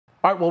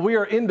All right, well, we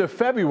are into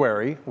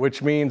February,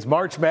 which means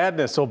March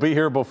Madness will be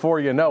here before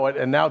you know it.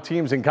 And now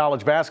teams in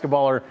college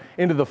basketball are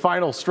into the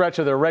final stretch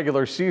of their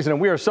regular season.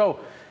 And we are so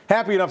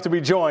happy enough to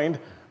be joined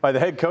by the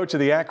head coach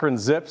of the Akron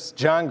Zips,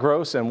 John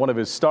Groce, and one of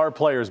his star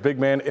players, big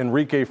man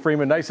Enrique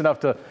Freeman. Nice enough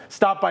to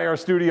stop by our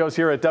studios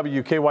here at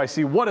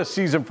WKYC. What a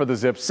season for the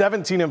Zips.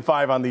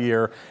 17-5 on the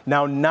year,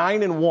 now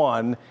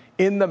 9-1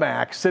 in the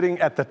MAC, sitting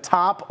at the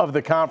top of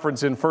the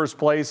conference in first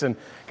place. And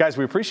guys,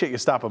 we appreciate you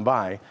stopping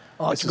by.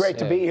 Oh, it's great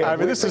to be here. I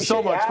mean, this is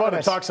so much fun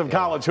to talk some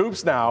college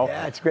hoops now.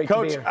 Yeah, it's great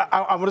Coach, to be here.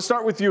 I'm going to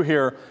start with you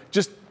here.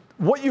 Just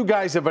what you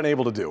guys have been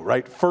able to do,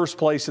 right? First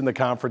place in the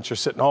conference, you're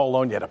sitting all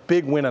alone. You had a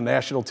big win on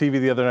national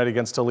TV the other night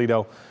against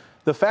Toledo.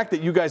 The fact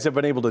that you guys have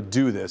been able to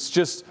do this,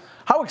 just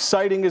how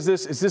exciting is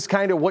this? Is this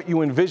kind of what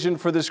you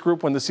envisioned for this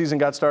group when the season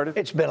got started?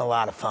 It's been a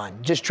lot of fun.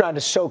 Just trying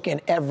to soak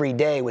in every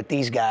day with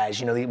these guys.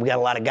 You know, we got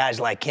a lot of guys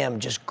like him,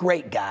 just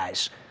great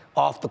guys,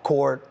 off the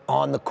court,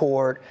 on the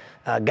court,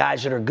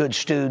 guys that are good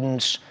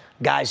students,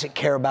 guys that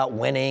care about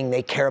winning,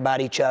 they care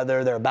about each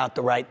other, they're about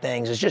the right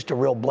things. It's just a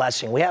real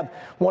blessing. We have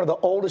one of the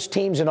oldest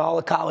teams in all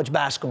of college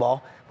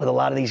basketball with a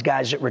lot of these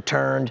guys that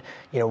returned.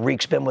 You know,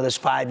 Reek's been with us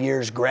 5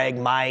 years, Greg,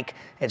 Mike.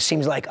 It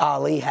seems like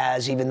Ali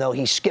has, even though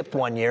he skipped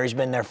 1 year. He's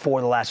been there 4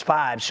 of the last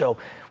 5. So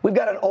we've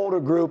got an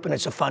older group, and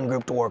it's a fun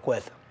group to work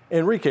with.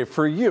 Enrique,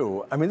 for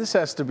you, I mean, this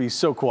has to be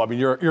so cool. I mean,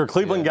 you're a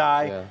Cleveland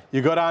guy. Yeah.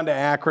 You go down to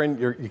Akron.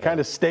 You kind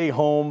of stay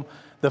home.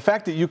 The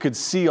fact that you could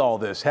see all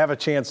this, have a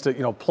chance to,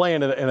 you know, play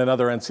in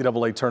another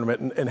NCAA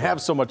tournament and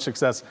have so much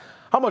success,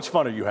 how much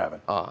fun are you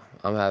having? Oh,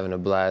 I'm having a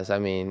blast. I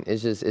mean,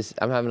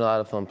 I'm having a lot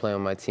of fun playing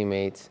with my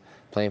teammates,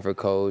 playing for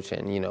Coach,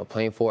 and, you know,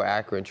 playing for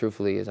Akron,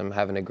 truthfully, I'm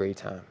having a great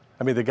time.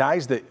 I mean, the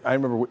guys that I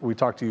remember we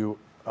talked to you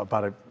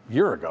about a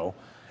year ago,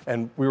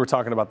 and we were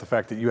talking about the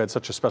fact that you had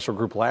such a special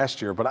group last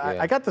year. But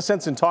I got the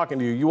sense in talking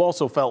to you, you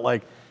also felt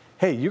like,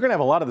 hey, you're going to have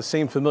a lot of the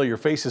same familiar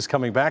faces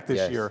coming back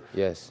this year.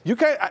 Yes.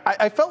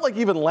 I felt like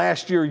even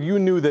last year you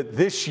knew that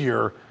this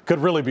year could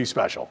really be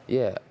special.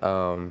 Yeah.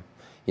 You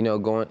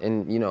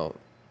know,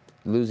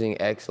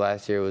 losing X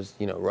last year was,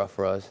 you know, rough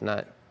for us,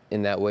 not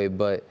in that way,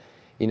 but,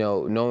 you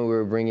know, knowing we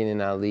were bringing in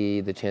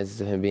Ali, the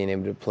chances of him being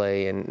able to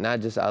play, and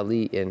not just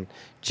Ali, and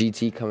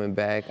GT coming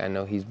back. I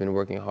know he's been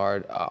working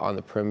hard on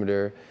the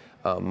perimeter.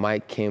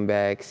 Mike came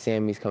back,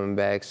 Sammy's coming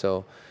back,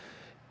 so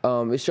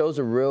it shows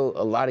a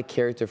lot of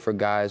character for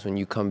guys when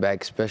you come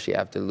back, especially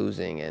after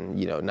losing and,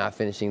 you know, not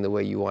finishing the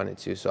way you wanted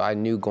to. So I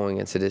knew going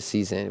into this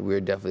season we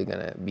were definitely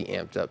going to be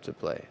amped up to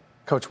play.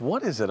 Coach,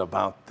 what is it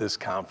about this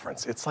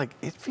conference? It's like,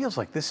 it feels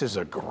like this is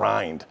a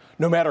grind.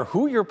 No matter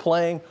who you're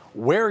playing,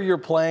 where you're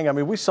playing. I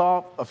mean, we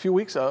saw a few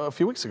weeks ago,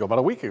 about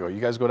a week ago, you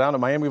guys go down to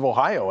Miami of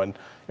Ohio, and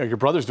you know, your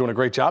brother's doing a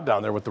great job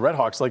down there with the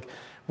Redhawks. Like,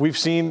 we've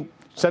seen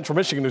Central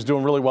Michigan who's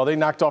doing really well. They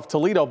knocked off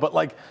Toledo, but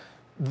like,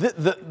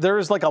 there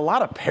is like a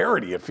lot of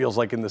parity, it feels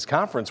like, in this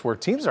conference where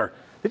teams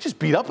they just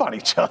beat up on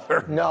each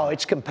other. No,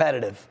 it's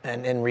competitive,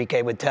 and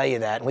Enrique would tell you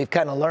that. And we've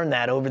kind of learned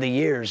that over the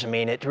years. I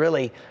mean, it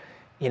really,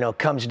 you know,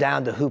 comes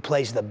down to who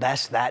plays the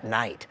best that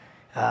night.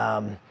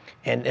 And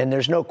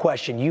there's no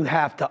question, you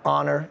have to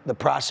honor the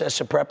process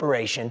of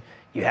preparation.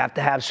 You have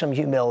to have some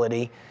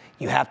humility.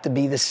 You have to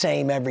be the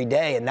same every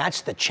day, and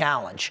that's the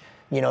challenge.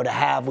 You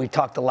know, we've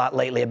talked a lot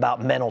lately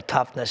about mental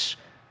toughness.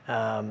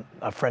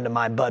 A friend of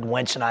mine, Bud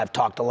Wentz, and I have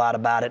talked a lot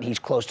about it. He's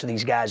close to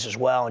these guys as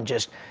well, and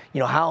just,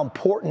 you know, how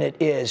important it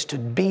is to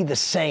be the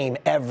same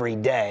every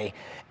day.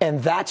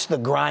 And that's the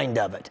grind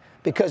of it,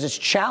 because it's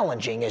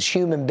challenging as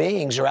human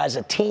beings or as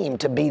a team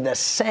to be the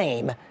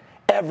same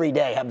every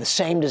day, have the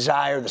same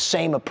desire, the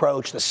same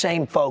approach, the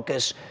same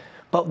focus.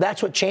 But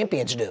that's what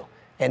champions do.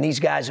 And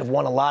these guys have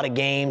won a lot of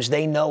games.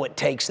 They know it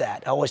takes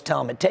that. I always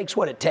tell them it takes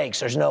what it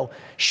takes. There's no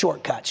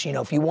shortcuts. You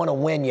know, if you want to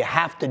win, you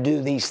have to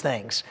do these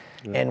things.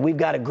 Yeah. And we've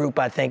got a group,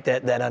 I think,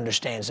 that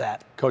understands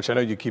that. Coach, I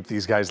know you keep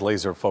these guys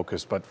laser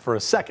focused, but for a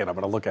second, I'm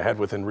going to look ahead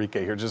with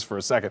Enrique here just for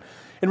a second.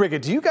 Enrique,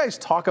 do you guys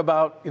talk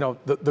about, you know,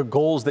 the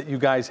goals that you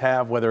guys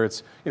have, whether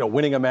it's, you know,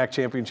 winning a MAC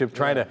championship,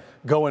 trying to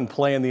go and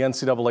play in the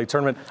NCAA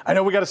tournament? I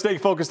know we got to stay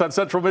focused on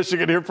Central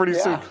Michigan here pretty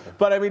soon,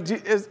 but I mean,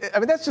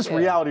 that's just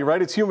reality,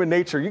 right? It's human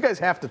nature. You guys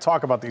have to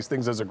talk about these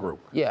things as a group.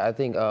 Yeah, I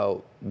think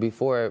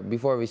before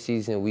every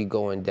season, we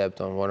go in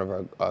depth on one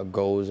of our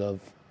goals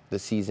of the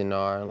season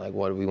are, like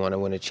what we want to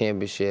win a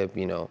championship.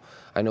 You know,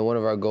 I know one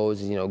of our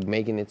goals is, you know,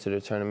 making it to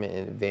the tournament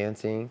and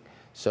advancing.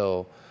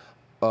 So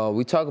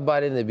we talk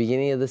about it in the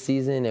beginning of the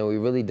season, and we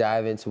really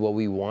dive into what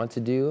we want to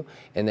do,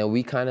 and then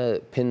we kind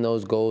of pin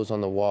those goals on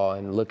the wall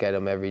and look at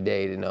them every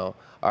day to know,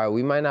 all right,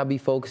 we might not be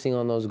focusing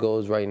on those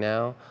goals right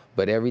now,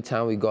 but every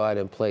time we go out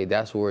and play,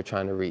 that's what we're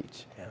trying to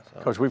reach.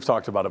 Coach, we've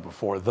talked about it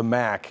before. The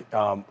MAC,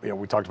 you know,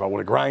 we talked about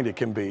what a grind it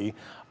can be.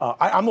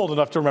 I'm old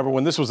enough to remember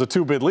when this was a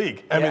two-bid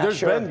league. I mean,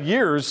 there's been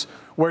years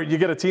where you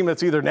get a team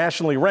that's either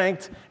nationally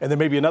ranked and then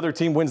maybe another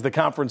team wins the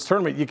conference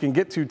tournament. You can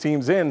get 2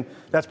 teams in.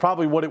 That's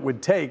probably what it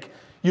would take.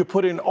 You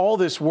put in all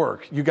this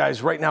work. You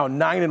guys right now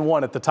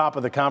 9-1 at the top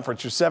of the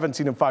conference. You're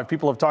 17-5.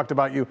 People have talked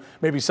about you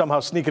maybe somehow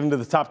sneaking into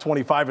the top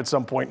 25 at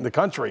some point in the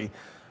country.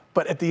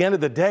 But at the end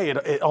of the day,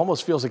 it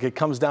almost feels like it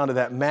comes down to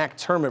that MAC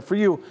tournament. For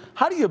you,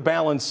 how do you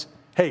balance,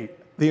 hey,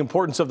 the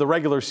importance of the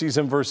regular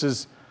season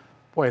versus,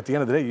 boy, at the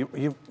end of the day,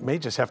 you may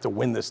just have to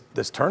win this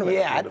tournament.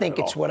 Yeah, I think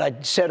it's what I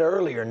said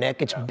earlier,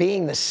 Nick. It's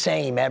being the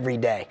same every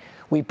day.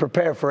 We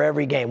prepare for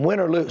every game, win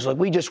or lose. Like,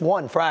 we just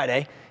won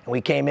Friday, and we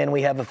came in,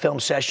 we have a film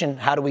session.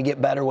 How do we get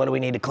better? What do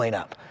we need to clean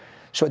up?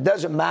 So it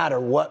doesn't matter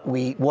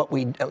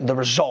the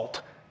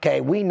result. Okay,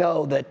 we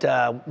know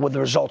that with the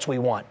results we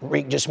want.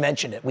 Reek just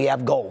mentioned it. We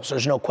have goals.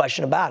 There's no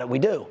question about it. We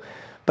do.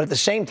 But at the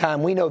same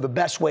time, we know the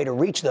best way to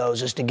reach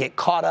those is to get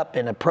caught up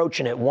in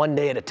approaching it one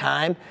day at a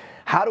time.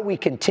 How do we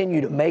continue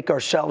to make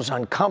ourselves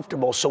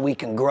uncomfortable so we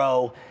can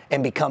grow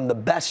and become the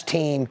best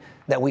team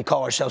that we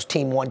call ourselves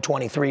Team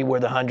 123?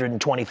 We're the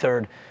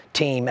 123rd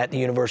team at the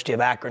University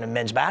of Akron in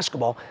men's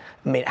basketball.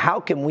 I mean, how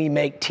can we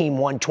make Team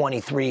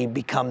 123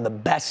 become the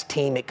best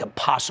team it could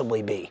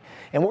possibly be?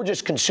 And we're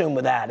just consumed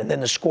with that, and then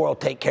the score will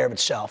take care of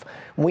itself.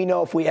 We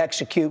know if we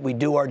execute, we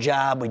do our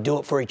job, we do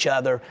it for each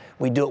other,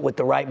 we do it with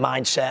the right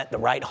mindset, the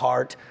right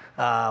heart,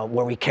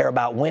 where we care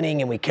about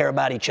winning and we care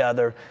about each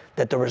other,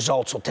 that the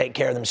results will take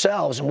care of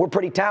themselves, and we're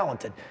pretty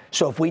talented.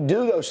 So if we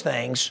do those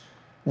things,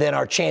 then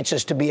our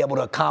chances to be able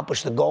to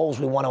accomplish the goals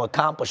we want to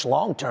accomplish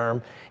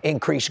long-term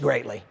increase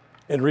greatly.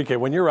 Enrique,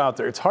 when you're out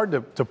there, it's hard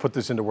to put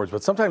this into words,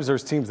 but sometimes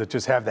there's teams that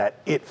just have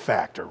that it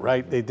factor,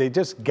 right? They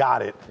just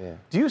got it. Yeah.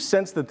 Do you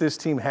sense that this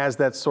team has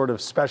that sort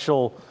of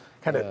special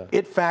kind of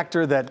it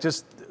factor, that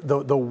just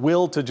the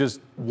will to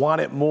just want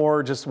it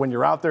more just when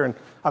you're out there? And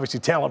obviously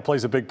talent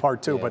plays a big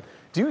part too, but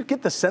do you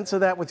get the sense of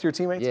that with your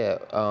teammates? Yeah,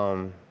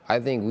 I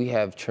think we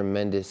have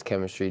tremendous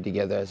chemistry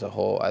together as a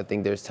whole. I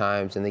think there's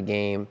times in the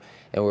game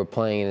and we're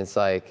playing and it's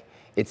like,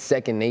 it's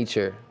second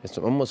nature. It's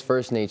almost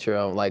first nature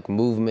on like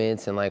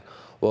movements and like,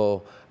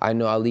 well, I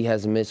know Ali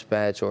has a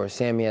mismatch, or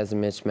Sammy has a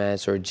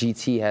mismatch, or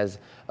GT has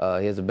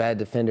he has a bad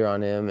defender on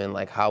him, and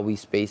like how we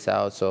space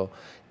out. So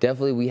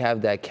definitely we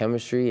have that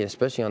chemistry,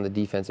 especially on the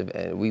defensive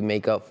end. We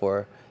make up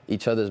for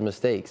each other's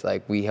mistakes.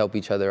 Like, we help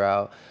each other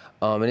out.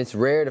 And it's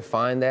rare to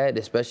find that,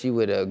 especially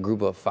with a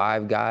group of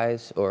 5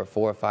 guys, or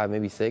 4 or 5,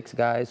 maybe 6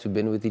 guys who've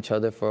been with each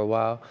other for a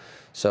while.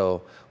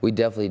 So we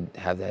definitely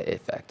have that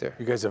it factor.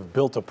 You guys have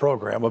built a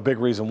program. A big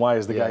reason why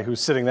is the guy who's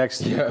sitting next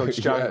to you, Coach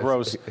John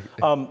Groce.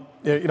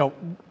 You know,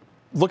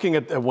 looking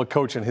at what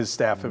Coach and his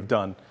staff have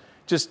done,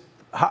 just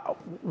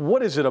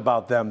what is it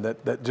about them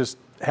that just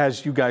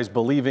has you guys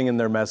believing in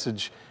their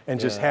message and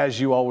just has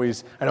you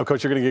always, I know,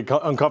 Coach, you're going to get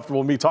uncomfortable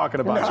with me talking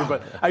about you,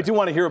 but I do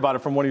want to hear about it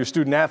from one of your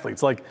student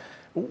athletes. Like,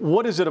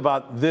 what is it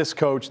about this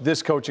coach,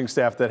 this coaching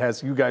staff that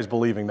has you guys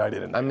believing night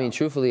in and night out? I mean,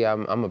 truthfully,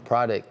 I'm a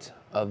product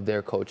of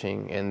their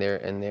coaching and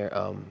their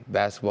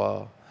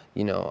basketball,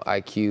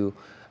 IQ.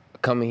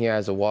 Coming here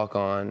as a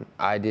walk-on,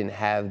 I didn't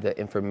have the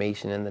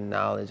information and the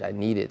knowledge I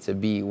needed to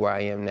be where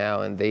I am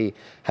now, and they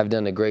have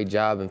done a great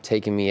job of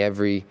taking me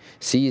every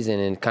season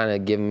and kind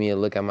of giving me a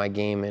look at my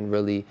game and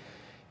really,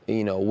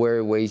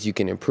 where ways you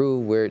can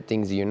improve, where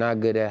things that you're not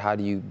good at, how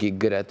do you get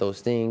good at those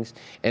things.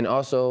 And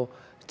also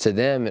to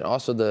them, and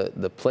also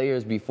the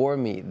players before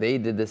me, they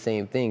did the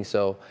same thing.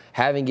 So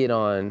having it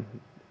on,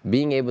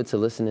 being able to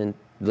listen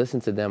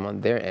to them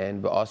on their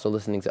end, but also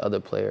listening to other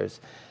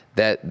players,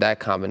 that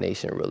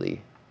combination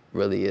really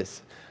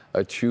is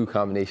a true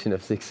combination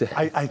of success.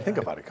 I think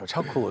about it, Coach.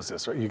 How cool is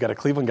this, right? You got a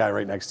Cleveland guy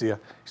right next to you.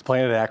 He's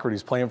playing at Akron.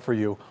 He's playing for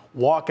you.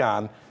 Walk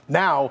on.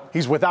 Now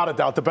he's without a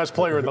doubt the best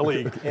player in the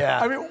league. Yeah.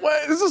 I mean,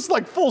 this is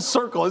like full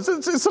circle.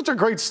 It's such a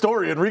great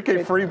story,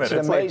 Enrique Freeman. It's an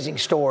amazing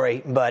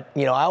story, but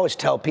I always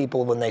tell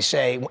people when they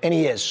say, and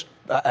he is,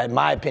 in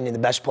my opinion, the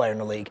best player in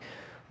the league,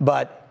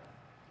 but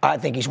I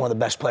think he's one of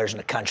the best players in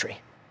the country.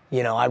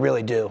 I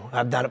really do.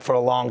 I've done it for a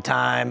long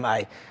time.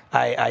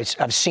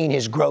 I've seen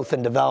his growth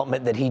and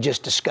development that he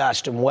just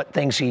discussed, and what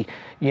things he,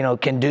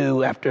 can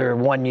do after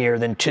 1 year,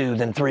 then 2,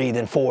 then 3,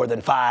 then 4, then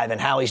 5,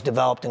 and how he's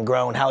developed and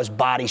grown, how his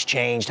body's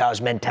changed, how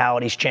his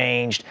mentality's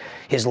changed,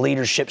 his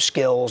leadership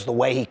skills, the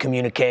way he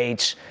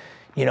communicates.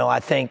 I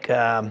think,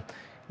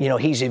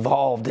 he's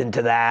evolved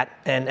into that.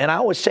 And I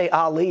always say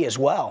Ali as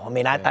well. I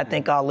mean, I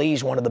think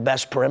Ali's one of the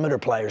best perimeter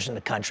players in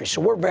the country. So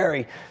we're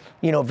very,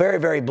 very,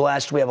 very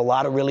blessed. We have a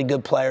lot of really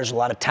good players, a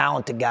lot of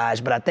talented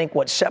guys, but I think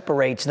what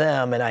separates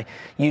them, and I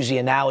use the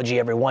analogy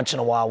every once in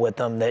a while with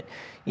them, that,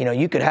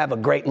 you could have a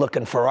great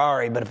looking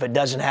Ferrari, but if it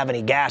doesn't have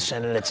any gas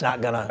in it,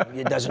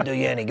 it doesn't do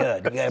you any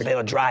good. You gotta be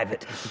able to drive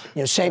it.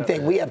 Same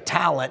thing, we have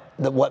talent,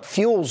 that what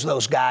fuels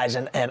those guys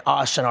and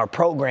us and our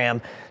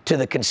program to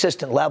the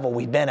consistent level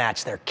we've been at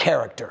is their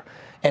character.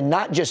 And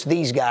not just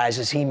these guys,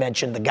 as he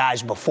mentioned, the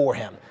guys before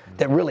him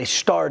that really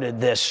started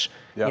this.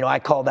 Yep. I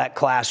call that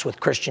class with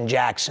Christian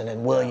Jackson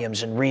and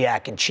Williams and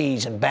Riak and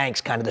Cheese and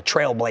Banks kind of the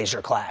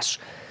trailblazer class.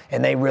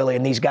 And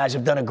and these guys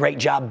have done a great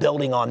job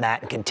building on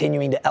that and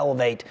continuing to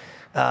elevate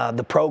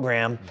the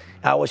program.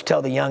 I always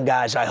tell the young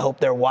guys, I hope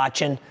they're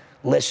watching,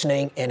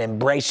 listening, and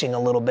embracing a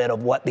little bit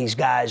of what these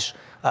guys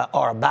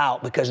are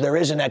about, because there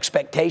is an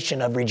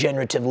expectation of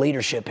regenerative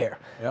leadership here,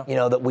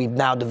 that we've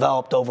now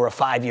developed over a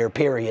 5-year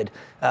period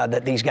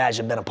that these guys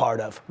have been a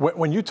part of.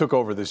 When you took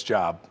over this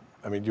job,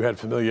 I mean, you had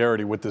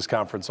familiarity with this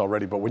conference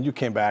already, but when you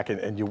came back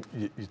and you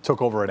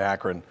took over at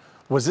Akron,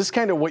 was this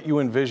kind of what you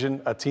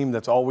envisioned, a team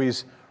that's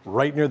always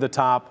right near the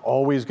top,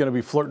 always going to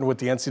be flirting with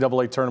the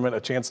NCAA tournament,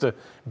 a chance to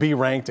be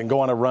ranked and go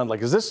on a run?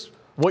 Like, is this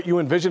what you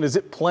envision? Is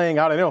it playing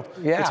out? I know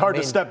it's hard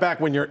to step back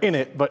when you're in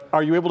it, but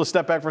are you able to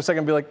step back for a second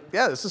and be like,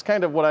 yeah, this is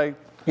kind of what I...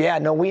 Yeah,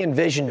 no, we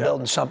envisioned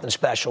building something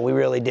special. We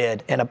really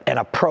did, and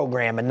a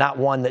program, and not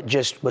one that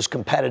just was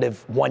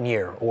competitive 1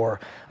 year or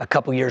a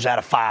couple years out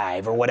of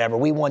 5 or whatever.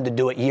 We wanted to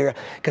do it year,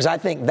 because I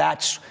think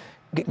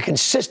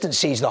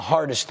consistency is the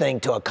hardest thing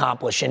to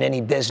accomplish in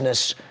any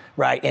business,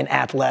 right, in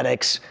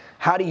athletics.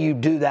 How do you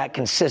do that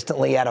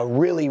consistently at a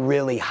really,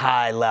 really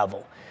high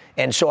level?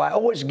 And so I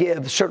always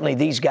certainly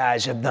these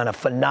guys have done a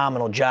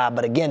phenomenal job,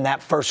 but again,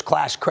 that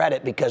first-class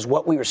credit, because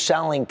what we were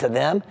selling to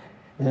them,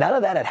 none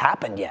of that had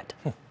happened yet.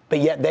 But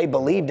yet they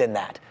believed in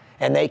that.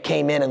 And they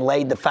came in and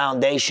laid the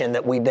foundation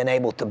that we've been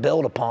able to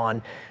build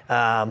upon.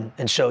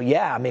 And so,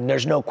 yeah, I mean,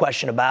 there's no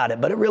question about it.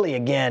 But it really,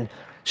 again,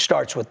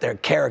 starts with their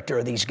character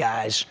of these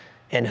guys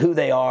and who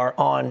they are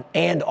on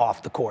and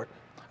off the court.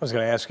 I was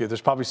going to ask you,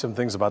 there's probably some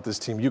things about this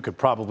team you could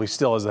probably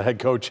still, as the head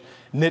coach,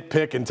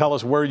 nitpick and tell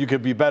us where you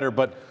could be better.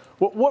 But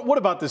what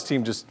about this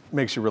team just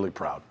makes you really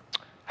proud?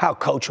 How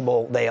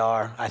coachable they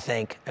are, I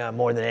think,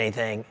 more than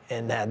anything.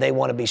 And they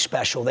want to be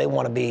special. They don't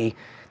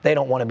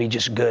want to be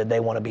just good. They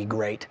want to be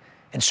great.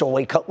 And so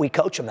we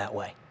coach them that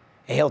way.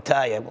 And he'll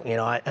tell you,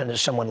 and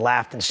someone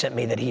laughed and sent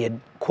me that he had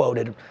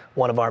quoted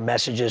one of our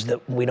messages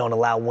that we don't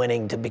allow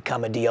winning to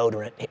become a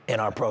deodorant in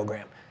our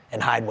program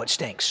and hide what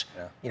stinks.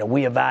 Yeah.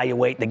 We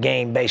evaluate the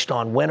game based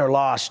on win or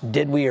loss.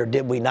 Did we or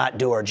did we not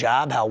do our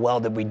job? How well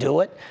did we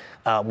do it?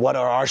 What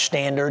are our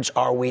standards?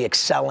 Are we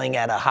excelling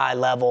at a high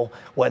level,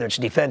 whether it's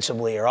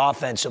defensively or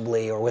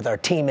offensively or with our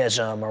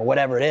teamism or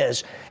whatever it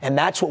is? And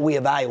that's what we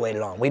evaluate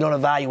it on. We don't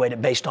evaluate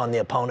it based on the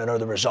opponent or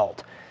the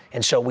result.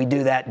 And so we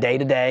do that day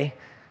to day,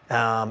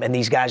 and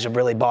these guys have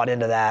really bought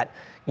into that.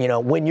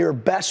 When your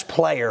best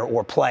player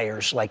or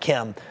players like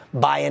him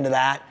buy into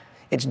that,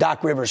 it's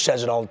Doc Rivers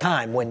says it all the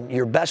time. When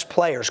your best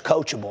player's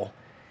coachable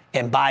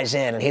and buys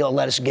in, and he'll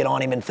let us get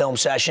on him in film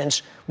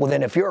sessions, well,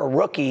 then if you're a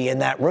rookie in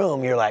that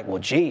room, you're like, well,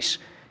 geez,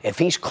 if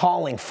he's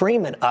calling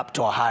Freeman up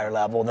to a higher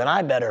level, then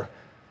I better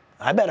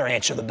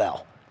answer the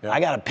bell. Yeah. I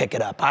got to pick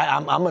it up.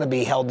 I'm going to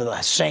be held to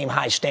the same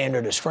high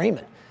standard as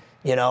Freeman,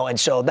 and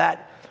so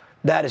that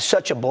is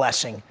such a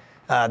blessing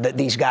that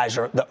these guys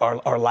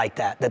are like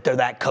that they're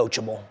that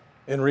coachable.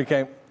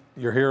 Enrique,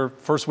 you're here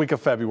first week of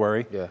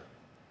February. Yeah.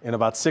 In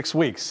about 6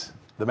 weeks,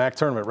 the MAC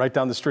tournament right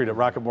down the street at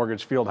Rocket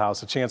Mortgage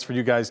Fieldhouse, a chance for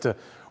you guys to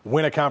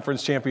win a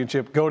conference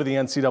championship, go to the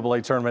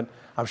NCAA tournament.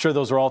 I'm sure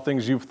those are all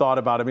things you've thought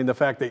about. I mean, the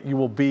fact that you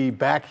will be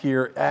back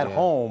here at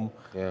home,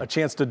 a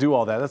chance to do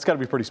all that, that's got to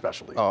be pretty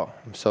special to you. Oh,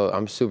 so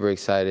I'm super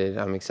excited.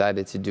 I'm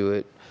excited to do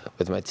it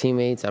with my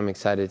teammates. I'm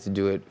excited to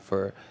do it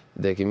for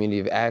the community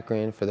of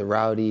Akron, for the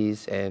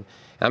Rowdies, and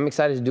I'm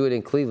excited to do it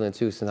in Cleveland,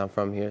 too, since I'm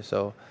from here,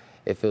 so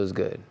it feels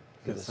good.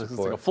 It's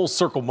like a full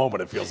circle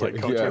moment, it feels like,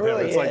 Coach. It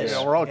really it's is.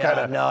 like, we're all kind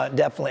of... No, it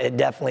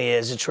definitely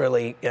is. It's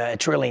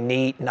really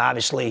neat, and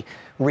obviously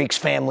Reek's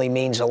family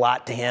means a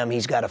lot to him.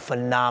 He's got a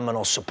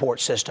phenomenal support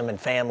system and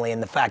family,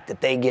 and the fact that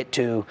they get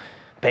to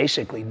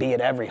basically be at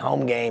every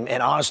home game,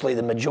 and honestly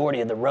the majority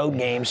of the road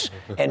games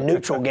and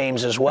neutral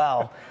games as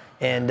well,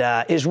 and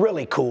is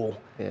really cool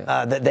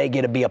that they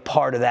get to be a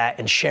part of that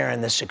and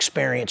sharing this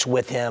experience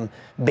with him,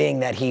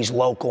 being that he's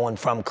local and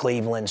from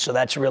Cleveland. So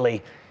that's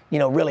really...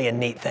 really a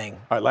neat thing.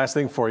 All right, last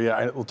thing for you.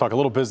 We'll talk a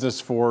little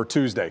business for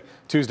Tuesday.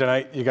 Tuesday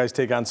night, you guys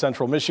take on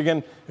Central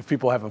Michigan. If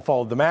people haven't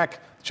followed the MAC,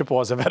 the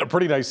Chippewas have had a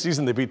pretty nice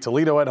season. They beat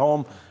Toledo at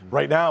home.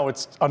 Right now,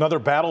 it's another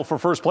battle for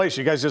first place.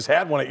 You guys just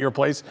had one at your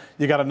place.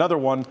 You got another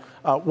one.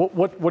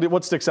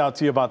 What sticks out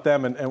to you about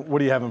them, and what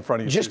do you have in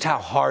front of you? Just how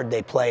hard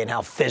they play and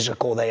how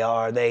physical they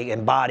are. They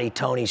embody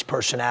Tony's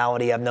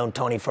personality. I've known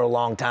Tony for a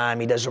long time.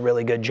 He does a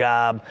really good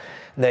job.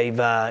 They've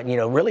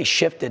really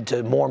shifted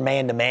to more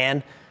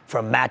man-to-man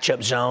from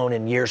matchup zone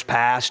in years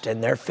past,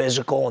 and they're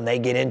physical and they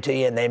get into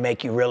you and they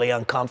make you really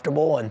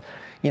uncomfortable, and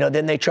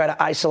then they try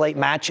to isolate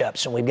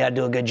matchups, and we've got to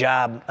do a good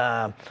job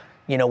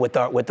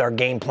with our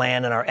game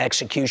plan and our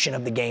execution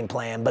of the game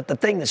plan. But the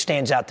thing that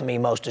stands out to me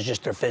most is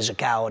just their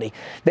physicality.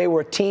 They were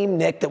a team,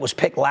 Nick, that was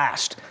picked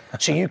last,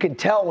 so you can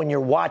tell when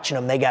you're watching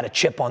them they got a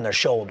chip on their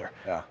shoulder.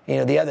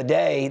 Yeah. The other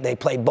day they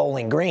played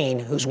Bowling Green,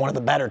 who's one of the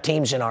better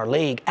teams in our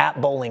league,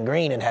 at Bowling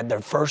Green, and had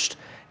their first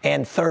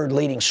and third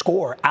leading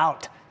scorer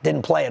out.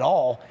 Didn't play at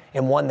all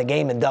and won the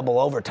game in double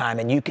overtime,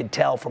 and you could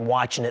tell from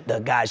watching it the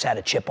guys had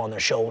a chip on their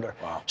shoulder.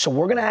 Wow. So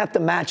we're going to have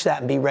to match that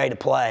and be ready to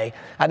play.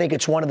 I think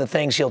it's one of the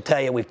things he'll tell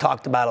you we've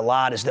talked about a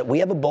lot is that we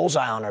have a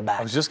bullseye on our back.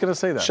 I was just going to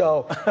say that.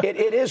 So it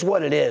is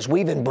what it is.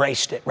 We've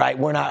embraced it, right?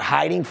 We're not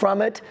hiding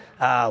from it.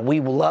 We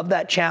love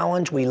that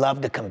challenge. We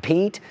love to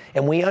compete,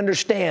 and we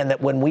understand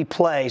that when we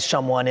play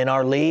someone in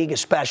our league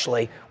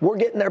especially, we're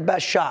getting their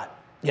best shot.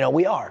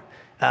 We are.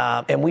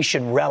 And we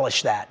should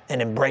relish that and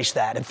embrace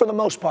that. And for the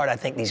most part, I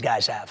think these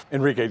guys have.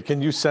 Enrique,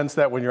 can you sense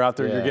that when you're out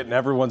there, you're getting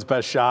everyone's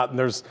best shot, and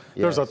there's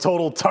a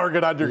total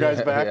target on your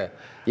guys' back?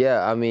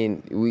 Yeah. I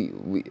mean,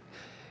 we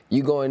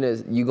you go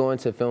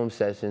into film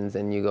sessions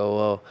and you go,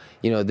 well,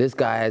 you know, this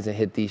guy hasn't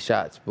hit these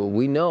shots, but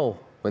we know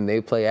when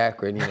they play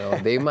Akron, you know,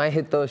 they might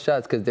hit those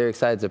shots because they're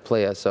excited to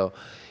play us. So,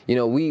 you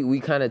know, we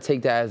kind of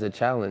take that as a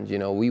challenge. You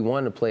know, we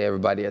want to play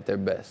everybody at their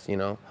best. You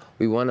know,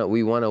 we want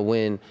to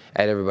win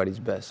at everybody's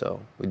best. So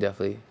we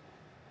definitely.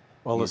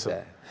 Well,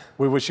 listen,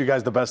 we wish you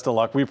guys the best of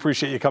luck. We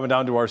appreciate you coming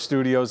down to our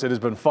studios. It has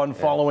been fun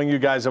following you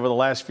guys over the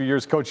last few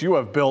years. Coach, you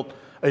have built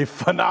a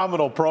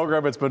phenomenal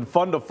program. It's been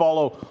fun to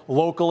follow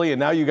locally, and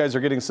now you guys are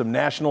getting some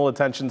national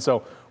attention.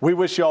 So we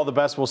wish you all the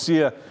best. We'll see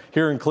you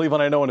here in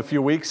Cleveland, I know, in a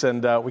few weeks,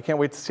 and we can't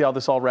wait to see how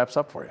this all wraps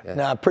up for you. Yeah.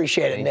 No, I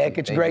appreciate it, Nick.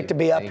 It's great to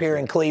be up here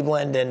in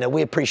Cleveland, and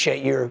we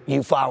appreciate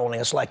you following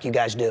us like you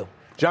guys do.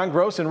 John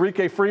Groce,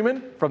 Enrique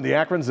Freeman from the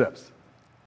Akron Zips.